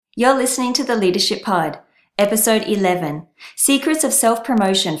You're listening to the Leadership Pod, Episode 11, Secrets of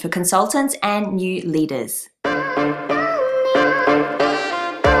Self-Promotion for Consultants and New Leaders.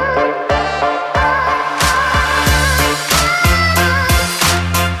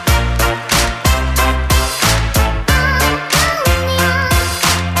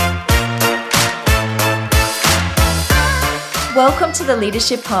 Welcome to the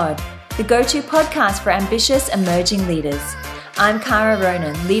Leadership Pod, the go-to podcast for ambitious emerging leaders. I'm Cara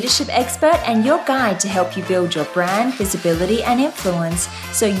Ronan, leadership expert and your guide to help you build your brand, visibility and influence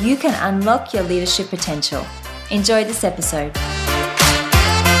so you can unlock your leadership potential. Enjoy this episode.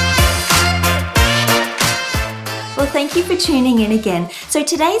 Well, thank you for tuning in again. So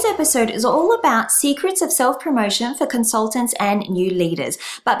today's episode is all about secrets of self-promotion for consultants and new leaders.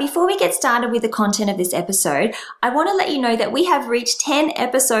 But before we get started with the content of this episode, I want to let you know that we have reached 10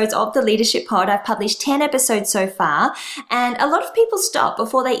 episodes of the Leadership Pod. I've published 10 episodes so far, and a lot of people stop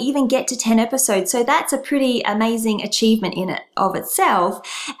before they even get to 10 episodes. So that's a pretty amazing achievement in it of itself.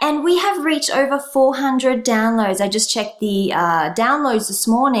 And we have reached over 400 downloads. I just checked the downloads this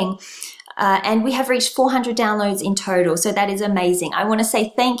morning. And we have reached 400 downloads in total. So that is amazing. I want to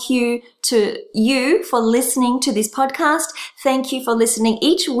say thank you to you for listening to this podcast. Thank you for listening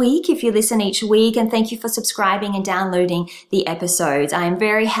each week if you listen each week. And thank you for subscribing and downloading the episodes. I am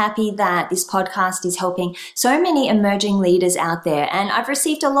very happy that this podcast is helping so many emerging leaders out there. And I've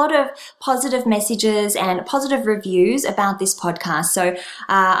received a lot of positive messages and positive reviews about this podcast. So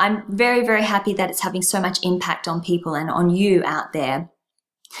I'm very, very happy that it's having so much impact on people and on you out there.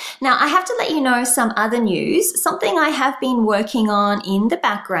 Now, I have to let you know some other news, something I have been working on in the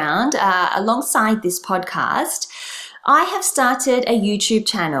background alongside this podcast. I have started a YouTube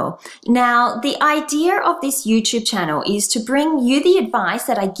channel. Now, the idea of this YouTube channel is to bring you the advice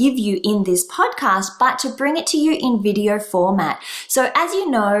that I give you in this podcast, but to bring it to you in video format. So as you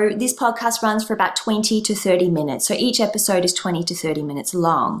know, this podcast runs for about 20 to 30 minutes. So each episode is 20 to 30 minutes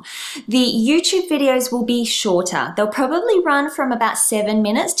long. The YouTube videos will be shorter. They'll probably run from about 7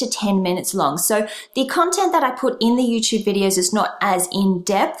 minutes to 10 minutes long. So the content that I put in the YouTube videos is not as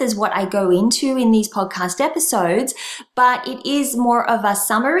in-depth as what I go into in these podcast episodes, but it is more of a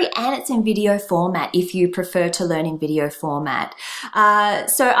summary and it's in video format if you prefer to learn in video format.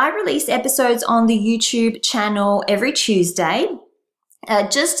 So I release episodes on the YouTube channel every Tuesday.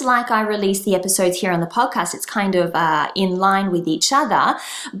 Just like I release the episodes here on the podcast, it's kind of in line with each other.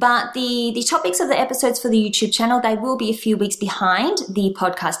 But the topics of the episodes for the YouTube channel, they will be a few weeks behind the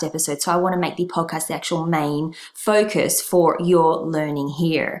podcast episode. So I want to make the podcast the actual main focus for your learning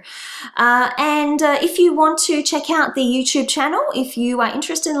here. And if you want to check out the YouTube channel, if you are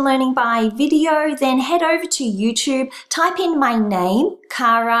interested in learning by video, then head over to YouTube, type in my name,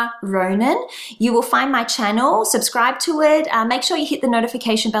 Cara Ronan. You will find my channel, subscribe to it, make sure you hit the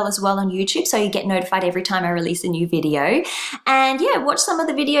notification bell as well on YouTube so you get notified every time I release a new video. And yeah, watch some of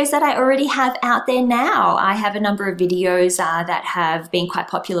the videos that I already have out there now. I have a number of videos that have been quite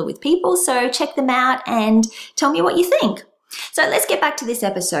popular with people, so check them out and tell me what you think. So let's get back to this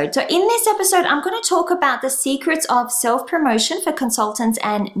episode. So in this episode, I'm going to talk about the secrets of self-promotion for consultants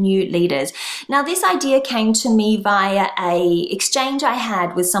and new leaders. Now, this idea came to me via a exchange I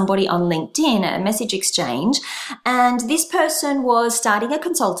had with somebody on LinkedIn, a message exchange. And this person was starting a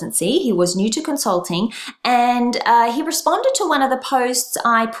consultancy. He was new to consulting, and he responded to one of the posts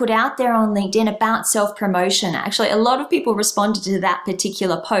I put out there on LinkedIn about self-promotion. Actually, a lot of people responded to that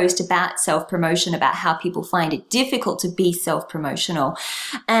particular post about self-promotion, about how people find it difficult to be self-promotional.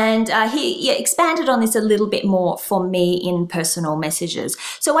 And he expanded on this a little bit more for me in personal messages.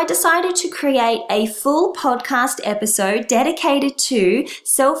 So I decided to create a full podcast episode dedicated to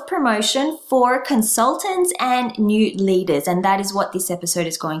self-promotion for consultants and new leaders. And that is what this episode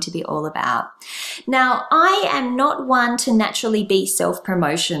is going to be all about. Now, I am not one to naturally be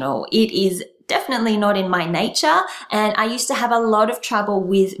self-promotional. It is definitely not in my nature. And I used to have a lot of trouble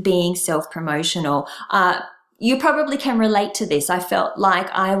with being self-promotional. You probably can relate to this. I felt like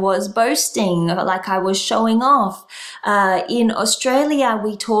I was boasting, like I was showing off. In Australia,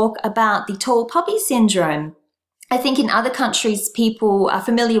 we talk about the tall poppy syndrome. I think in other countries, people are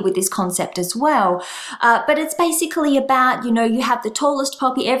familiar with this concept as well. But it's basically about, you have the tallest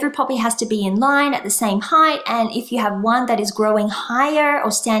poppy. Every poppy has to be in line at the same height. And if you have one that is growing higher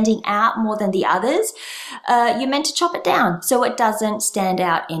or standing out more than the others, you're meant to chop it down so it doesn't stand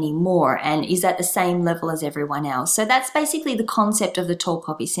out anymore and is at the same level as everyone else. So that's basically the concept of the tall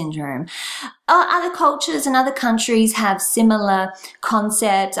poppy syndrome. Other cultures and other countries have similar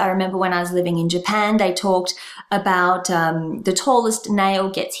concepts. I remember when I was living in Japan, they talked about about the tallest nail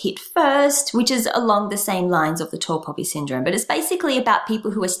gets hit first, which is along the same lines of the tall poppy syndrome. But it's basically about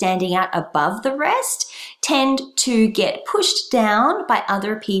people who are standing out above the rest tend to get pushed down by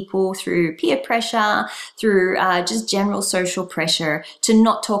other people through peer pressure, through just general social pressure to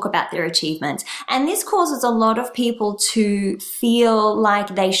not talk about their achievements. And this causes a lot of people to feel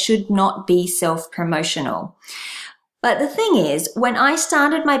like they should not be self-promotional. But the thing is, when I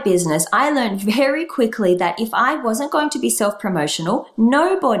started my business, I learned very quickly that if I wasn't going to be self-promotional,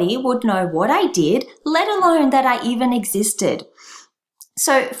 nobody would know what I did, let alone that I even existed.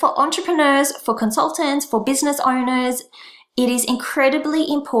 So for entrepreneurs, for consultants, for business owners, it is incredibly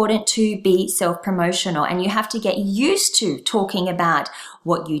important to be self-promotional, and you have to get used to talking about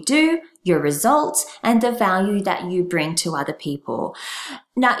what you do, your results, and the value that you bring to other people.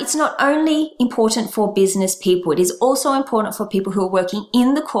 Now, it's not only important for business people, it is also important for people who are working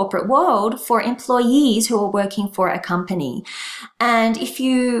in the corporate world, for employees who are working for a company. And if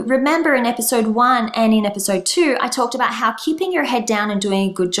you remember in episode 1 and in episode 2, I talked about how keeping your head down and doing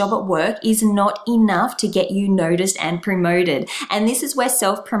a good job at work is not enough to get you noticed and promoted. And this is where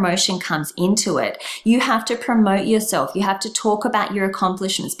self-promotion comes into it. You have to promote yourself. You have to talk about your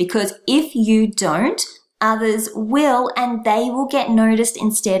accomplishments, because if you don't, others will, and they will get noticed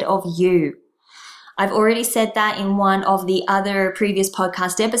instead of you. I've already said that in one of the other previous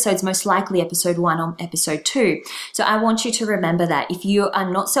podcast episodes, most likely episode 1 or episode 2. So I want you to remember that if you are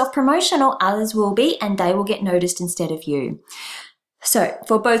not self-promotional, others will be, and they will get noticed instead of you. So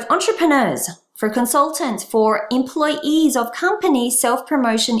for both entrepreneurs, for consultants, for employees of companies,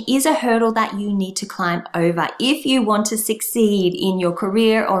 self-promotion is a hurdle that you need to climb over if you want to succeed in your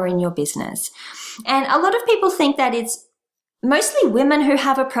career or in your business. And a lot of people think that it's mostly women who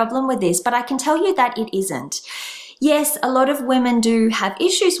have a problem with this, but I can tell you that it isn't. Yes, a lot of women do have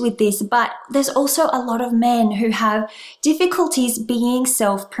issues with this, but there's also a lot of men who have difficulties being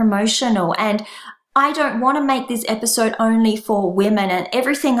self-promotional. And I don't want to make this episode only for women, and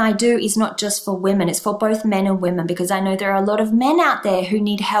everything I do is not just for women. It's for both men and women, because I know there are a lot of men out there who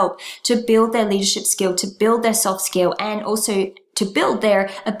need help to build their leadership skill, to build their soft skill, and also to build their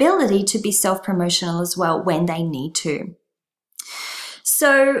ability to be self-promotional as well when they need to.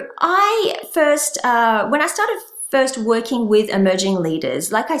 So I when I started first working with emerging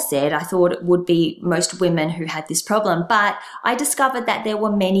leaders, like I said, I thought it would be most women who had this problem, but I discovered that there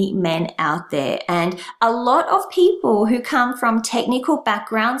were many men out there, and a lot of people who come from technical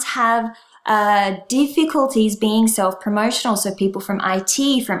backgrounds have difficulties being self-promotional. So people from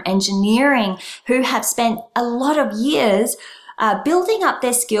IT, from engineering, who have spent a lot of years building up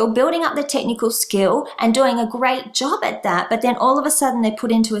their skill, building up their technical skill, and doing a great job at that. But then all of a sudden they're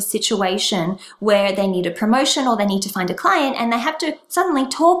put into a situation where they need a promotion or they need to find a client, and they have to suddenly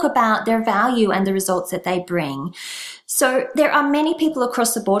talk about their value and the results that they bring. So there are many people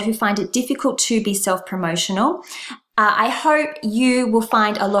across the board who find it difficult to be self-promotional. I hope you will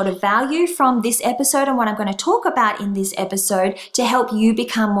find a lot of value from this episode and what I'm going to talk about in this episode to help you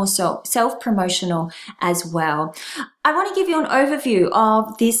become more self-promotional as well. I want to give you an overview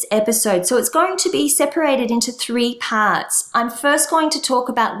of this episode. So it's going to be separated into 3 parts. I'm first going to talk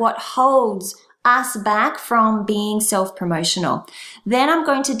about what holds us back from being self-promotional. Then I'm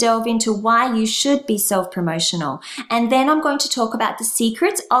going to delve into why you should be self-promotional. And then I'm going to talk about the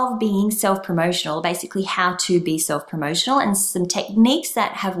secrets of being self-promotional, basically how to be self-promotional, and some techniques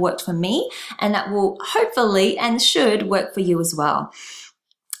that have worked for me and that will hopefully and should work for you as well.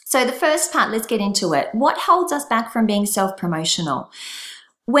 So the first part, let's get into it. What holds us back from being self-promotional?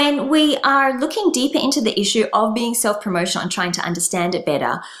 When we are looking deeper into the issue of being self-promotional and trying to understand it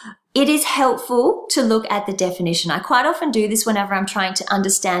better, it is helpful to look at the definition. I quite often do this whenever I'm trying to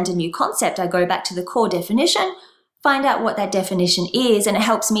understand a new concept. I go back to the core definition, find out what that definition is, and it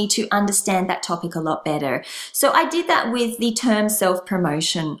helps me to understand that topic a lot better. So I did that with the term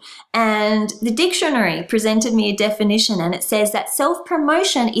self-promotion, and the dictionary presented me a definition, and it says that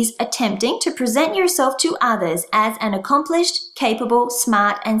self-promotion is attempting to present yourself to others as an accomplished, capable,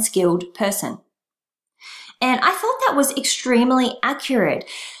 smart, and skilled person. And I thought that was extremely accurate.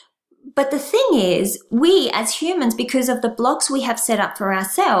 But the thing is, we as humans, because of the blocks we have set up for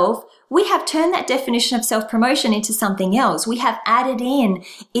ourselves, we have turned that definition of self-promotion into something else. We have added in,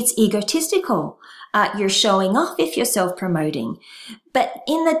 it's egotistical. You're showing off if you're self-promoting. But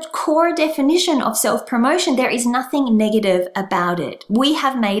in the core definition of self-promotion, there is nothing negative about it. We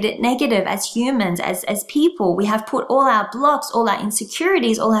have made it negative as humans, as people. We have put all our blocks, all our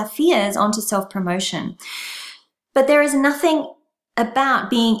insecurities, all our fears onto self-promotion. But there is nothing about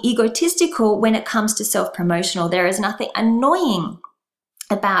being egotistical when it comes to self-promotional. There is nothing annoying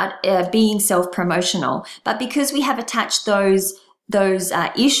about being self-promotional. But because we have attached those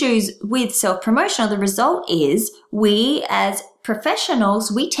issues with self-promotional, the result is we as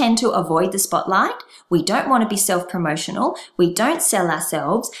professionals, we tend to avoid the spotlight. We don't want to be self-promotional. We don't sell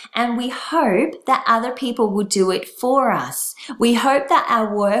ourselves, and we hope that other people will do it for us. We hope that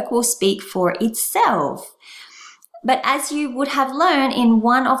our work will speak for itself. But as you would have learned in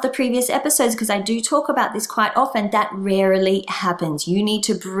one of the previous episodes, because I do talk about this quite often, that rarely happens. You need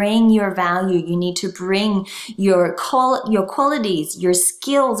to bring your value. You need to bring your qualities, your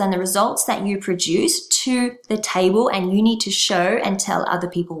skills, and the results that you produce to the table, and you need to show and tell other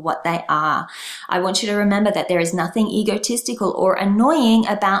people what they are. I want you to remember that there is nothing egotistical or annoying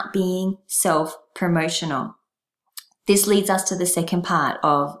about being self-promotional. This leads us to the second part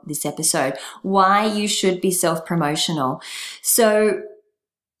of this episode, why you should be self-promotional. So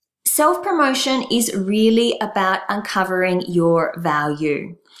self-promotion is really about uncovering your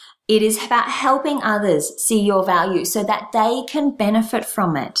value. It is about helping others see your value so that they can benefit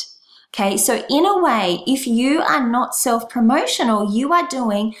from it. Okay, so in a way, if you are not self-promotional, you are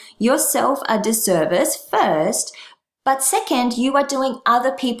doing yourself a disservice first, but second, you are doing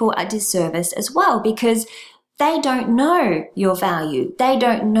other people a disservice as well, because they don't know your value. They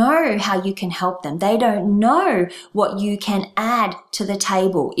don't know how you can help them. They don't know what you can add to the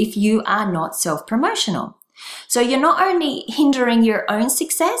table if you are not self-promotional. So you're not only hindering your own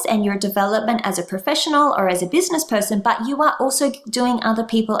success and your development as a professional or as a business person, but you are also doing other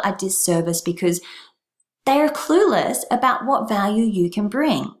people a disservice because they are clueless about what value you can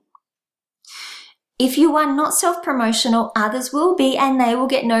bring. If you are not self-promotional, others will be, and they will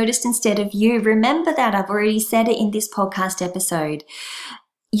get noticed instead of you. Remember that. I've already said it in this podcast episode.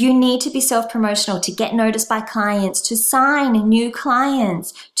 You need to be self-promotional to get noticed by clients, to sign new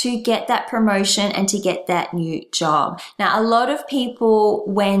clients, to get that promotion and to get that new job. Now, a lot of people,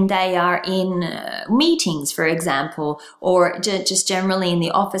 when they are in meetings, for example, or just generally in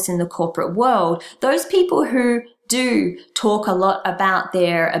the office in the corporate world, those people who do talk a lot about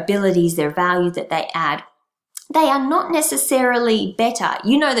their abilities, their value that they add, they are not necessarily better.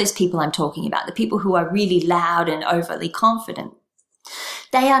 You know those people I'm talking about, the people who are really loud and overly confident.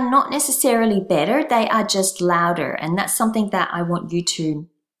 They are not necessarily better, they are just louder. And that's something that I want you to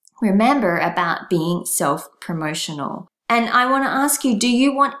remember about being self-promotional. And I want to ask you, do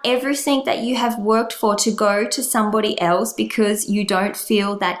you want everything that you have worked for to go to somebody else because you don't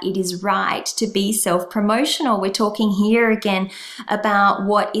feel that it is right to be self-promotional? We're talking here again about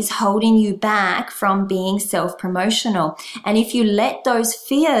what is holding you back from being self-promotional. And if you let those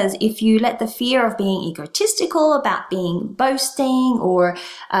fears, if you let the fear of being egotistical, about being boasting or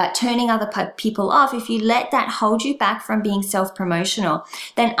turning other people off, if you let that hold you back from being self-promotional,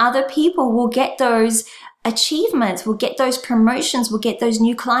 then other people will get those achievements, will get those promotions, will get those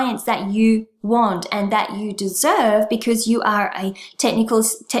new clients that you want and that you deserve because you are a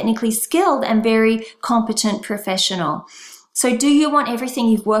technically skilled and very competent professional. So do you want everything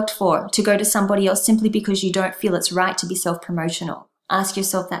you've worked for to go to somebody else simply because you don't feel it's right to be self-promotional? Ask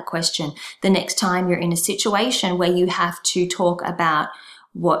yourself that question the next time you're in a situation where you have to talk about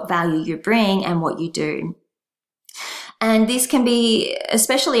what value you bring and what you do. And this can be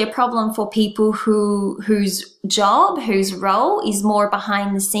especially a problem for people whose role is more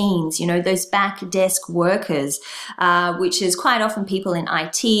behind the scenes, you know, those back desk workers, which is quite often people in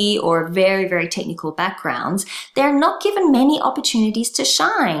IT or very, very technical backgrounds. They're not given many opportunities to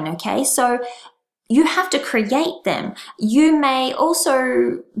shine, okay? So you have to create them. You may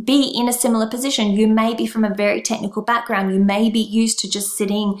also be in a similar position. You may be from a very technical background. You may be used to just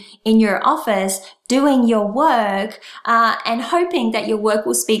sitting in your office doing your work and hoping that your work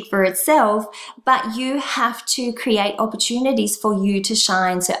will speak for itself, but you have to create opportunities for you to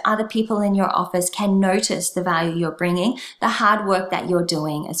shine so other people in your office can notice the value you're bringing, the hard work that you're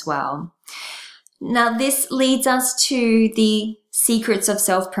doing as well. Now, this leads us to the secrets of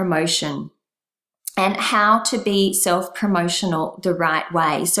self-promotion and how to be self-promotional the right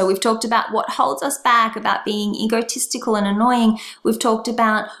way. So we've talked about what holds us back, about being egotistical and annoying. We've talked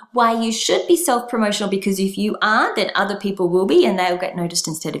about why you should be self-promotional, because if you aren't, then other people will be and they'll get noticed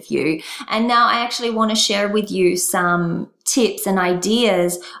instead of you. And now I actually want to share with you some tips and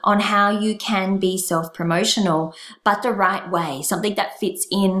ideas on how you can be self-promotional, but the right way, something that fits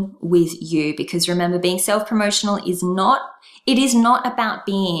in with you. Because remember, being self-promotional is not about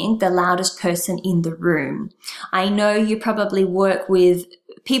being the loudest person in the room. I know you probably work with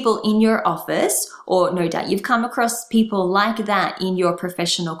people in your office, or no doubt you've come across people like that in your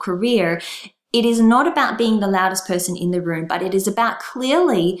professional career. it is not about being the loudest person in the room, but it is about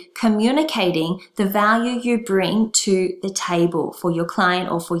clearly communicating the value you bring to the table for your client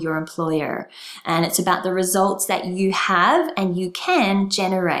or for your employer. And it's about the results that you have and you can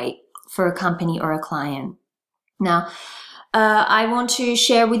generate for a company or a client. Now, I want to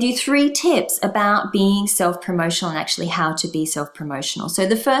share with you 3 tips about being self-promotional and actually how to be self-promotional. So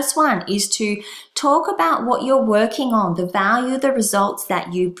the first one is to talk about what you're working on, the value, the results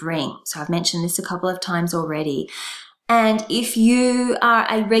that you bring. So I've mentioned this a couple of times already. And if you are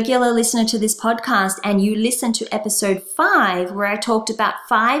a regular listener to this podcast and you listen to episode 5, where I talked about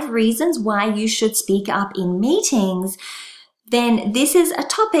 5 reasons why you should speak up in meetings, then this is a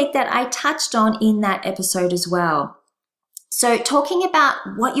topic that I touched on in that episode as well. So talking about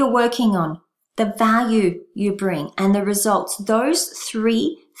what you're working on, the value you bring, and the results, those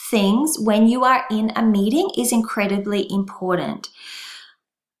 3 things when you are in a meeting is incredibly important.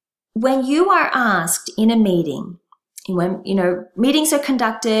 When you are asked in a meeting, when, meetings are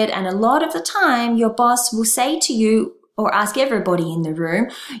conducted, and a lot of the time your boss will say to you or ask everybody in the room,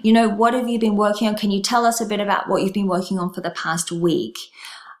 what have you been working on? Can you tell us a bit about what you've been working on for the past week?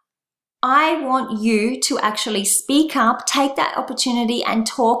 I want you to actually speak up, take that opportunity and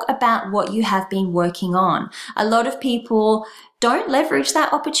talk about what you have been working on. A lot of people don't leverage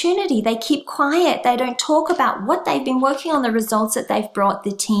that opportunity. They keep quiet. They don't talk about what they've been working on, the results that they've brought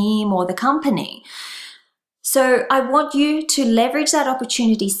the team or the company. So I want you to leverage that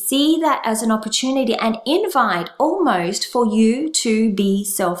opportunity, see that as an opportunity and invite almost for you to be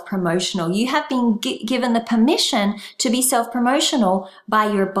self-promotional. You have been given the permission to be self-promotional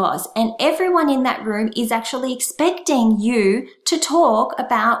by your boss, and everyone in that room is actually expecting you to talk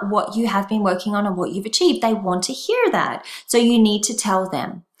about what you have been working on and what you've achieved. They want to hear that. So you need to tell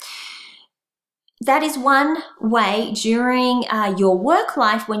them. That is one way during your work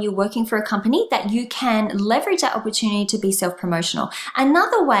life when you're working for a company that you can leverage that opportunity to be self-promotional.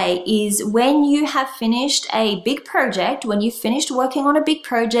 Another way is when you have finished a big project, when you've finished working on a big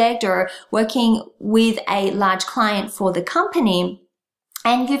project or working with a large client for the company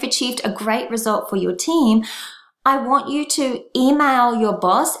and you've achieved a great result for your team, I want you to email your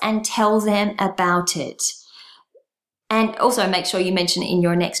boss and tell them about it. And also make sure you mention it in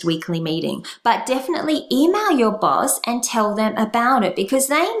your next weekly meeting. But definitely email your boss and tell them about it, because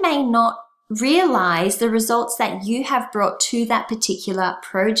they may not realize the results that you have brought to that particular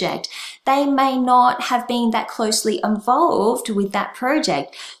project. They may not have been that closely involved with that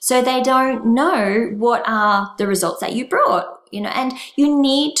project, so they don't know what are the results that you brought. And you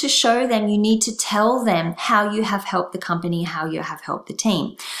need to show them, you need to tell them how you have helped the company, how you have helped the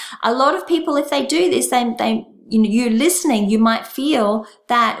team. A lot of people, if they do this, you're listening, you might feel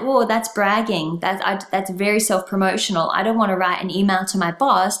that, that's bragging. That's very self-promotional. I don't want to write an email to my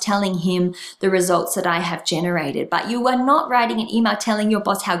boss telling him the results that I have generated. But you are not writing an email telling your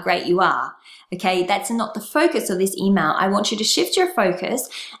boss how great you are. Okay, that's not the focus of this email. I want you to shift your focus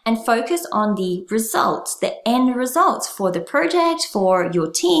and focus on the results, the end results for the project, for your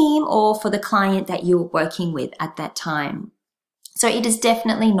team, or for the client that you're working with at that time. So it is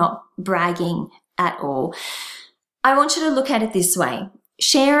definitely not bragging at all. I want you to look at it this way.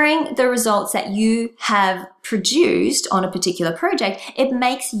 Sharing the results that you have produced on a particular project, it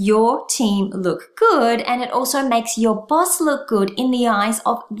makes your team look good, and it also makes your boss look good in the eyes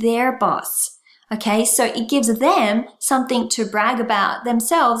of their boss. Okay, so it gives them something to brag about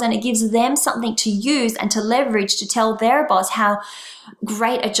themselves, and it gives them something to use and to leverage to tell their boss how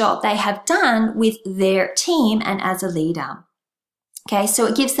great a job they have done with their team and as a leader. Okay, so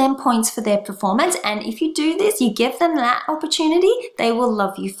it gives them points for their performance, and if you do this, you give them that opportunity, they will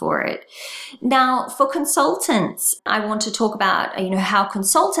love you for it. Now, for consultants, I want to talk about, how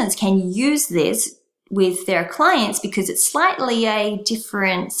consultants can use this with their clients, because it's slightly a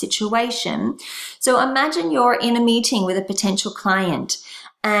different situation. So imagine you're in a meeting with a potential client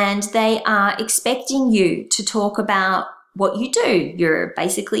and they are expecting you to talk about what you do. You're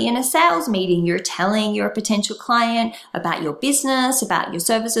basically in a sales meeting. You're telling your potential client about your business, about your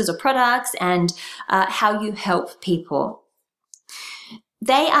services or products, and how you help people.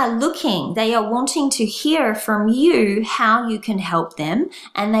 They are wanting to hear from you how you can help them,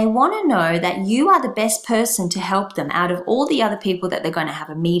 and they want to know that you are the best person to help them out of all the other people that they're going to have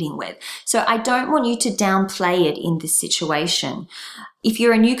a meeting with. So I don't want you to downplay it in this situation. if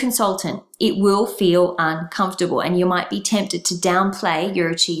you're a new consultant, it will feel uncomfortable and you might be tempted to downplay your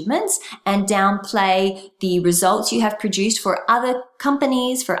achievements and downplay the results you have produced for other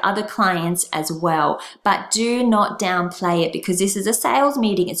companies, for other clients as well. But do not downplay it, because this is a sales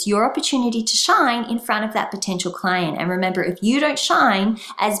meeting. It's your opportunity to shine in front of that potential client. And remember, if you don't shine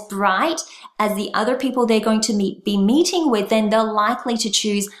as bright as the other people they're going to be meeting with, then they're likely to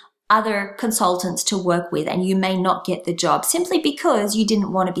choose other consultants to work with, and you may not get the job simply because you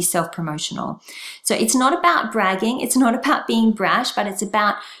didn't want to be self-promotional. So it's not about bragging. It's not about being brash, but it's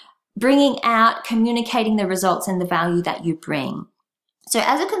about bringing out, communicating the results and the value that you bring. So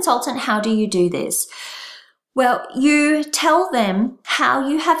as a consultant, how do you do this? Well, you tell them how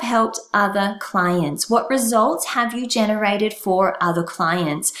you have helped other clients. What results have you generated for other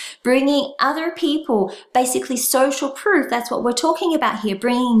clients? Bringing other people, basically social proof, that's what we're talking about here.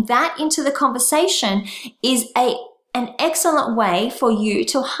 Bringing that into the conversation is an excellent way for you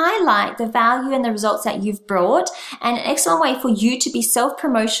to highlight the value and the results that you've brought, and an excellent way for you to be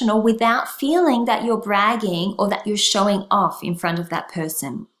self-promotional without feeling that you're bragging or that you're showing off in front of that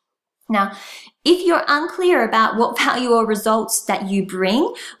person. Now, if you're unclear about what value or results that you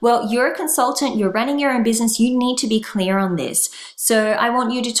bring, well, you're a consultant, you're running your own business, you need to be clear on this. So I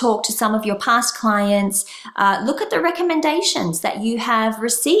want you to talk to some of your past clients, look at the recommendations that you have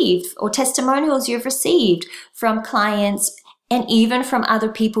received or testimonials you've received from clients, and even from other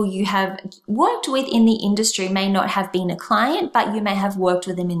people you have worked with in the industry. May not have been a client, but you may have worked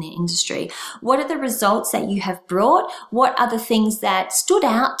with them in the industry. What are the results that you have brought? What are the things that stood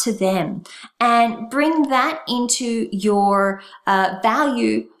out to them? And bring that into your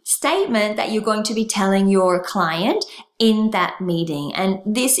value statement that you're going to be telling your client in that meeting. And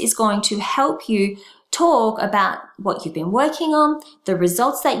this is going to help you talk about what you've been working on, the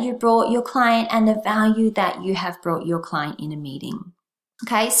results that you brought your client, and the value that you have brought your client in a meeting.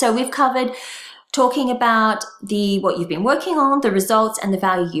 Okay, so we've covered talking about what you've been working on, the results and the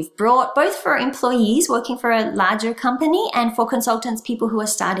value you've brought, both for employees working for a larger company and for consultants, people who are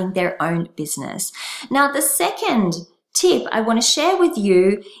starting their own business. Now, the second tip I want to share with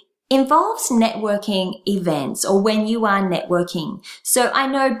you involves networking events, or when you are networking. So I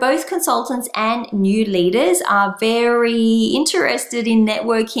know both consultants and new leaders are very interested in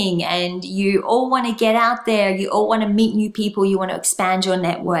networking, and you all want to get out there. You all want to meet new people. You want to expand your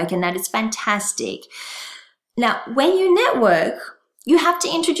network, and that is fantastic. Now, when you network, you have to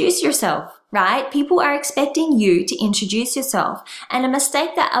introduce yourself, right? People are expecting you to introduce yourself. And a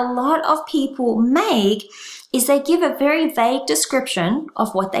mistake that a lot of people make is they give a very vague description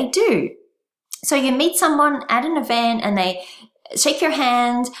of what they do. So you meet someone at an event and they shake your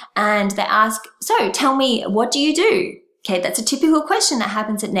hand and they ask, so tell me, what do you do? Okay, that's a typical question that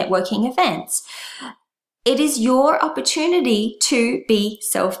happens at networking events. It is your opportunity to be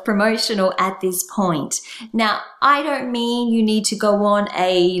self-promotional at this point. Now, I don't mean you need to go on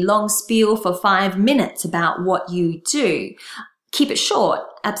a long spiel for 5 minutes about what you do. Keep it short,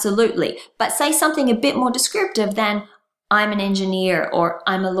 absolutely. But say something a bit more descriptive than I'm an engineer, or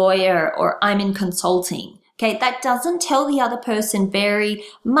I'm a lawyer, or I'm in consulting. Okay, that doesn't tell the other person very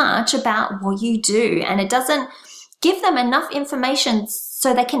much about what you do, and it doesn't give them enough information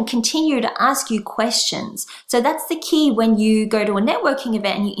so they can continue to ask you questions. So that's the key when you go to a networking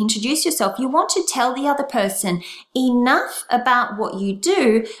event and you introduce yourself. You want to tell the other person enough about what you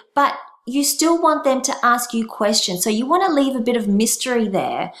do, but you still want them to ask you questions. So you want to leave a bit of mystery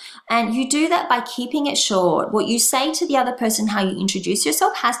there. And you do that by keeping it short. What you say to the other person, how you introduce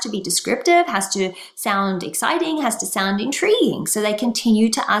yourself, has to be descriptive, has to sound exciting, has to sound intriguing, so they continue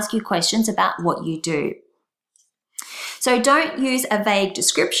to ask you questions about what you do. So don't use a vague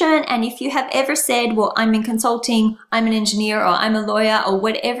description. And if you have ever said, well, I'm in consulting, I'm an engineer, or I'm a lawyer, or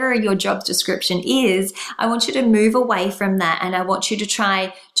whatever your job description is, I want you to move away from that. And I want you to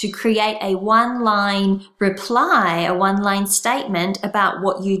try to create a one-line reply, a one-line statement about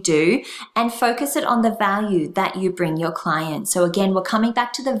what you do, and focus it on the value that you bring your client. So again, we're coming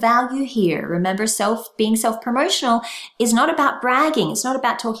back to the value here. Remember, being self-promotional is not about bragging. It's not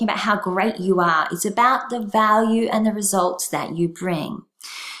about talking about how great you are. It's about the value and the results that you bring.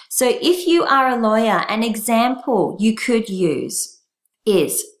 So if you are a lawyer, an example you could use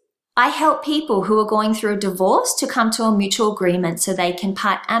is, I help people who are going through a divorce to come to a mutual agreement so they can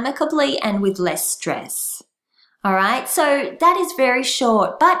part amicably and with less stress. All right. So that is very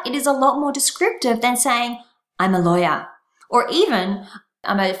short, but it is a lot more descriptive than saying, I'm a lawyer, or even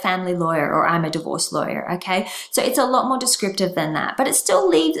I'm a family lawyer, or I'm a divorce lawyer. Okay. So it's a lot more descriptive than that, but it still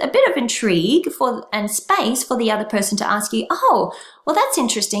leaves a bit of intrigue and space for the other person to ask you, oh, well, that's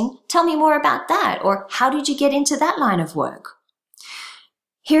interesting. Tell me more about that. Or how did you get into that line of work?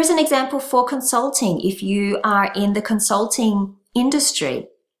 Here's an example for consulting. If you are in the consulting industry,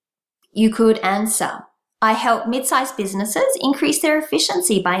 you could answer, I help mid-sized businesses increase their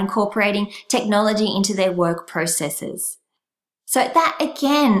efficiency by incorporating technology into their work processes. So that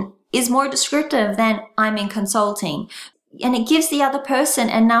again is more descriptive than I'm in consulting. And it gives the other person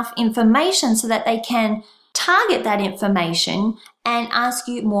enough information so that they can target that information and ask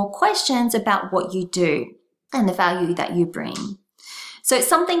you more questions about what you do and the value that you bring. So it's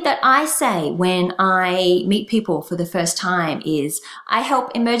something that I say when I meet people for the first time is I help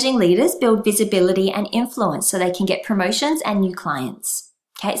emerging leaders build visibility and influence so they can get promotions and new clients.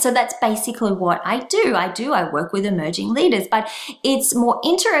 Okay, so that's basically what I do. I work with emerging leaders, but it's more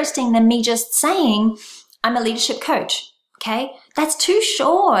interesting than me just saying I'm a leadership coach. Okay, that's too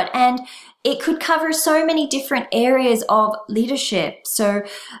short and it could cover so many different areas of leadership. So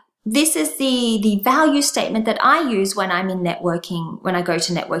this is the value statement that I use when I'm in networking, when I go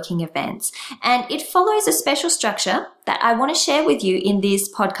to networking events. And it follows a special structure that I want to share with you in this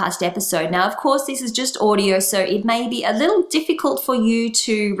podcast episode. Now, of course, this is just audio, so it may be a little difficult for you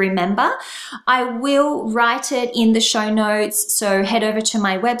to remember. I will write it in the show notes. So head over to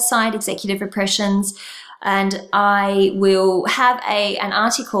my website, Executive Impressions, and I will have an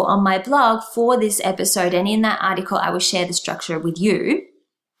article on my blog for this episode. And in that article, I will share the structure with you.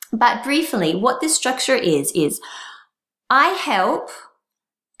 But briefly, what this structure is I help,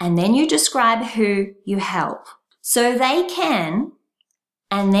 and then you describe who you help. So they can,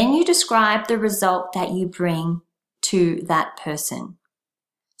 and then you describe the result that you bring to that person.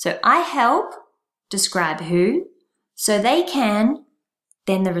 So I help, describe who, so they can,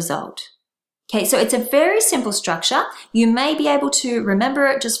 then the result. Okay, so it's a very simple structure. You may be able to remember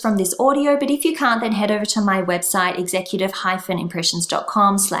it just from this audio, but if you can't, then head over to my website,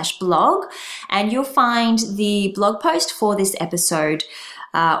 executive-impressions.com/blog, and you'll find the blog post for this episode,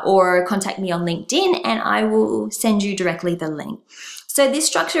 or contact me on LinkedIn and I will send you directly the link. So this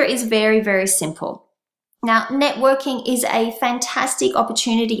structure is very, very simple. Now, networking is a fantastic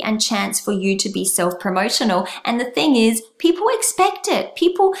opportunity and chance for you to be self-promotional. And the thing is, people expect it.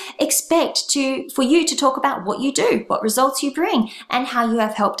 People expect for you to talk about what you do, what results you bring, and how you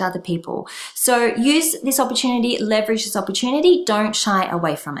have helped other people. So use this opportunity, leverage this opportunity, don't shy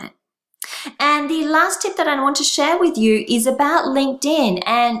away from it. And the last tip that I want to share with you is about LinkedIn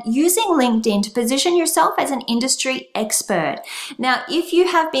and using LinkedIn to position yourself as an industry expert. Now, if you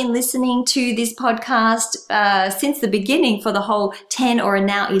have been listening to this podcast since the beginning for the whole 10 or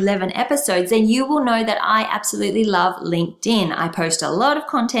now 11 episodes, then you will know that I absolutely love LinkedIn. I post a lot of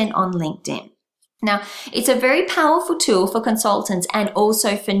content on LinkedIn. Now, it's a very powerful tool for consultants and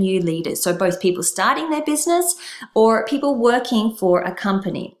also for new leaders. So both people starting their business or people working for a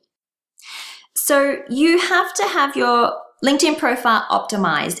company. So you have to have your LinkedIn profile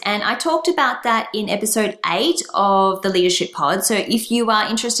optimized. And I talked about that in episode 8 of the Leadership Pod. So if you are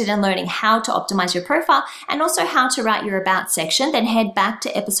interested in learning how to optimize your profile and also how to write your About section, then head back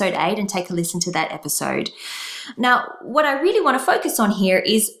to episode 8 and take a listen to that episode. Now, what I really want to focus on here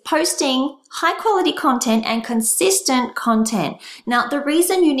is posting high quality content and consistent content. Now, the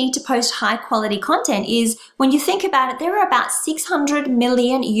reason you need to post high quality content is when you think about it, there are about 600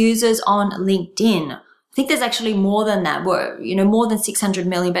 million users on LinkedIn. I think there's actually more than that, more than 600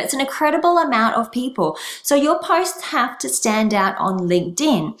 million, but it's an incredible amount of people. So your posts have to stand out on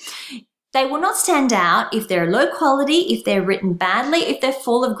LinkedIn. They will not stand out if they're low quality, if they're written badly, if they're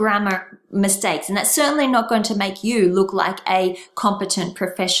full of grammar mistakes. And that's certainly not going to make you look like a competent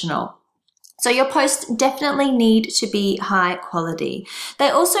professional. So your posts definitely need to be high quality. They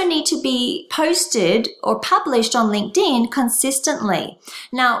also need to be posted or published on LinkedIn consistently.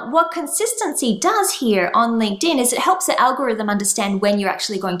 Now, what consistency does here on LinkedIn is it helps the algorithm understand when you're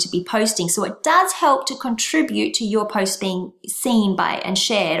actually going to be posting. So it does help to contribute to your post being seen by and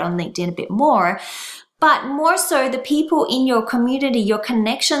shared on LinkedIn a bit more. But more so, the people in your community, your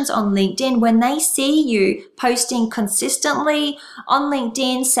connections on LinkedIn, when they see you posting consistently on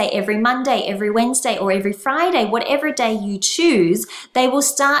LinkedIn, say every Monday, every Wednesday, or every Friday, whatever day you choose, they will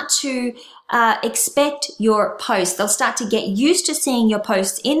start to expect your posts. They'll start to get used to seeing your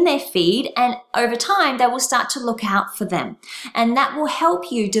posts in their feed, and over time, they will start to look out for them. And that will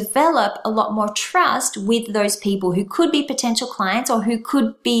help you develop a lot more trust with those people who could be potential clients or who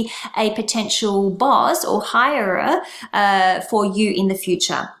could be a potential boss or hirer for you in the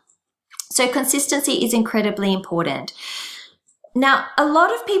future. So consistency is incredibly important. Now, a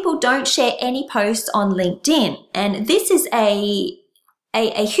lot of people don't share any posts on LinkedIn, and this is a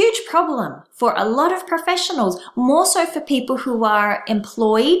huge problem for a lot of professionals, more so for people who are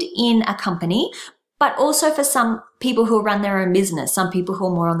employed in a company, but also for some people who run their own business, some people who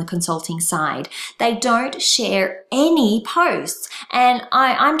are more on the consulting side. They don't share any posts. And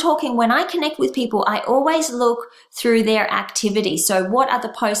I'm talking, when I connect with people, I always look through their activity. So what are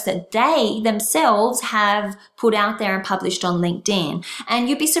the posts that they themselves have put out there and published on LinkedIn? And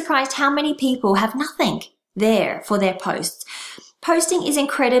you'd be surprised how many people have nothing there for their posts. Posting is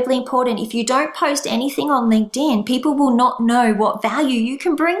incredibly important. If you don't post anything on LinkedIn, people will not know what value you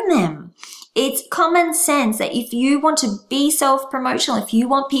can bring them. It's common sense that if you want to be self-promotional, if you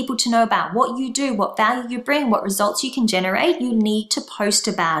want people to know about what you do, what value you bring, what results you can generate, you need to post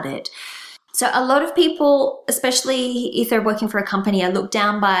about it. So a lot of people, especially if they're working for a company, are looked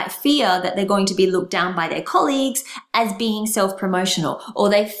down by fear that they're going to be looked down by their colleagues as being self-promotional, or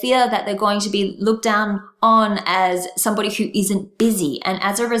they fear that they're going to be looked down on as somebody who isn't busy. And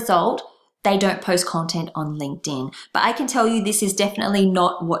as a result, they don't post content on LinkedIn. But I can tell you this is definitely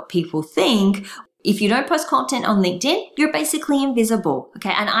not what people think. If you don't post content on LinkedIn, you're basically invisible, okay?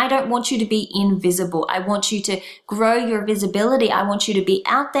 And I don't want you to be invisible. I want you to grow your visibility. I want you to be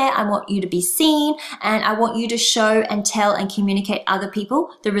out there. I want you to be seen. And I want you to show and tell and communicate other people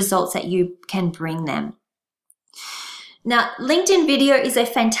the results that you can bring them. Now, LinkedIn video is a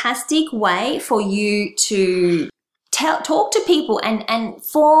fantastic way for you to talk to people and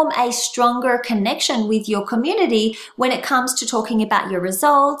form a stronger connection with your community when it comes to talking about your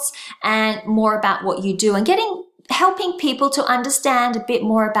results and more about what you do and helping people to understand a bit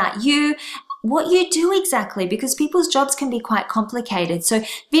more about you, what you do exactly, because people's jobs can be quite complicated. So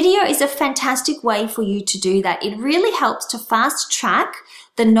video is a fantastic way for you to do that. It really helps to fast track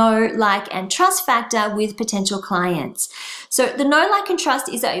the know, like, and trust factor with potential clients. So the know, like, and trust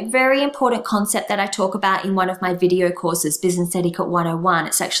is a very important concept that I talk about in one of my video courses, Business Etiquette 101.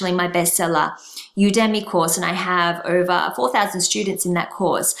 It's actually my bestseller Udemy course, and I have over 4,000 students in that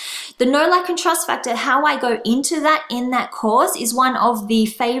course. The know, like, and trust factor, how I go into that in that course, is one of the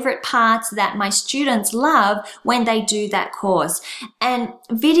favorite parts that my students love when they do that course. And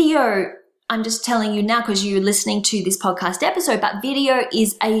video, I'm just telling you now because you're listening to this podcast episode, but video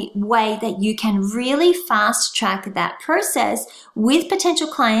is a way that you can really fast track that process with potential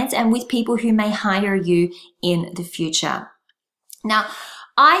clients and with people who may hire you in the future. Now,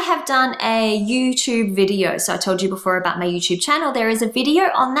 I have done a YouTube video. So I told you before about my YouTube channel. There is a video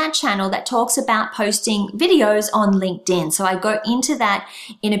on that channel that talks about posting videos on LinkedIn. So I go into that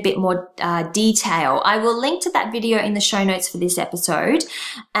in a bit more detail. I will link to that video in the show notes for this episode,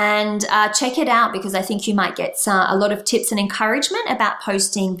 and check it out because I think you might get a lot of tips and encouragement about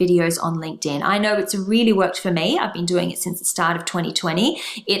posting videos on LinkedIn. I know it's really worked for me. I've been doing it since the start of 2020.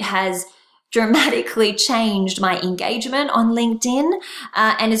 It has dramatically changed my engagement on LinkedIn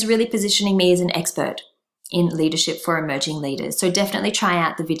and is really positioning me as an expert in leadership for emerging leaders. So definitely try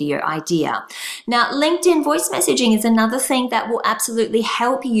out the video idea. Now, LinkedIn voice messaging is another thing that will absolutely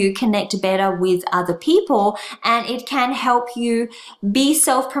help you connect better with other people, and it can help you be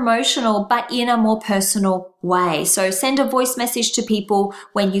self-promotional but in a more personal way. So send a voice message to people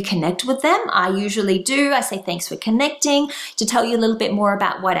when you connect with them. I usually do. I say thanks for connecting, to tell you a little bit more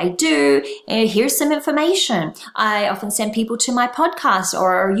about what I do. Here's some information. I often send people to my podcast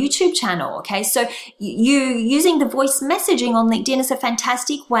or our YouTube channel. Okay. So using the voice messaging on LinkedIn is a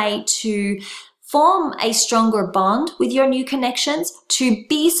fantastic way to form a stronger bond with your new connections, to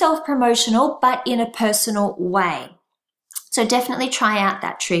be self-promotional, but in a personal way. So definitely try out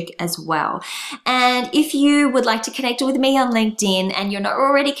that trick as well. And if you would like to connect with me on LinkedIn and you're not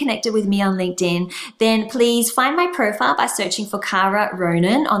already connected with me on LinkedIn, then please find my profile by searching for Cara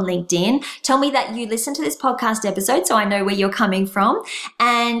Ronan on LinkedIn. Tell me that you listened to this podcast episode so I know where you're coming from,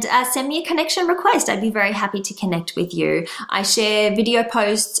 and send me a connection request. I'd be very happy to connect with you. I share video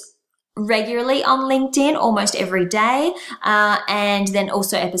posts regularly on LinkedIn, almost every day. And then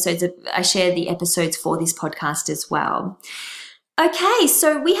also I share the episodes for this podcast as well. Okay,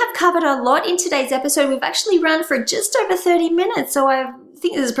 so we have covered a lot in today's episode. We've actually run for just over 30 minutes. So I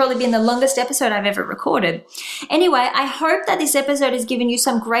think this has probably been the longest episode I've ever recorded. Anyway, I hope that this episode has given you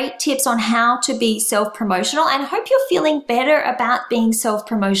some great tips on how to be self-promotional, and I hope you're feeling better about being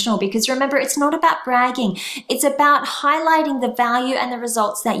self-promotional, because remember, it's not about bragging. It's about highlighting the value and the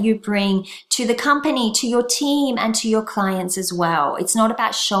results that you bring to the company, to your team, and to your clients as well. It's not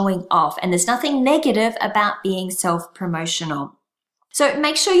about showing off, and there's nothing negative about being self-promotional. So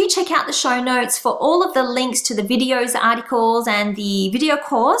make sure you check out the show notes for all of the links to the videos, articles, and the video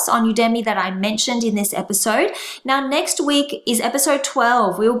course on Udemy that I mentioned in this episode. Now, next week is episode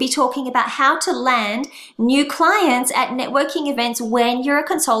 12. We will be talking about how to land new clients at networking events when you're a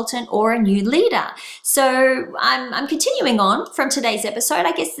consultant or a new leader. So I'm continuing on from today's episode.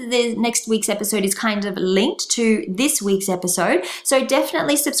 I guess the next week's episode is kind of linked to this week's episode. So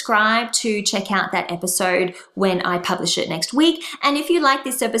definitely subscribe to check out that episode when I publish it next week. And if you like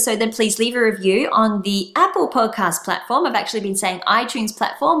this episode, then please leave a review on the Apple Podcast platform. I've actually been saying iTunes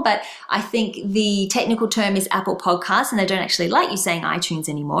platform, but I think the technical term is Apple Podcasts, and they don't actually like you saying iTunes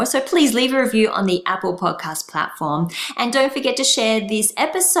anymore. So please leave a review on the Apple Podcast platform. And don't forget to share this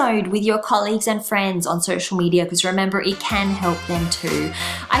episode with your colleagues and friends on social media, because remember, it can help them too.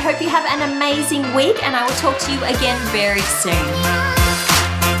 I hope you have an amazing week, and I will talk to you again very soon.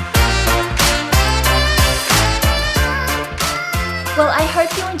 Well, I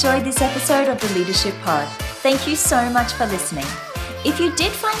hope you enjoyed this episode of the Leadership Pod. Thank you so much for listening. If you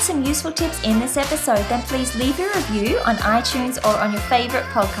did find some useful tips in this episode, then please leave a review on iTunes or on your favorite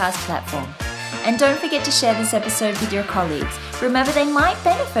podcast platform. And don't forget to share this episode with your colleagues. Remember, they might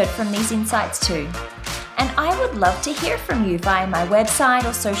benefit from these insights too. And I would love to hear from you via my website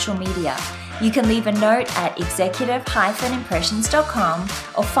or social media. You can leave a note at executive-impressions.com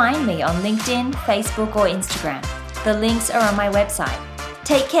or find me on LinkedIn, Facebook, or Instagram. The links are on my website.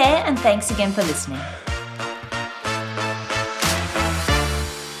 Take care, and thanks again for listening.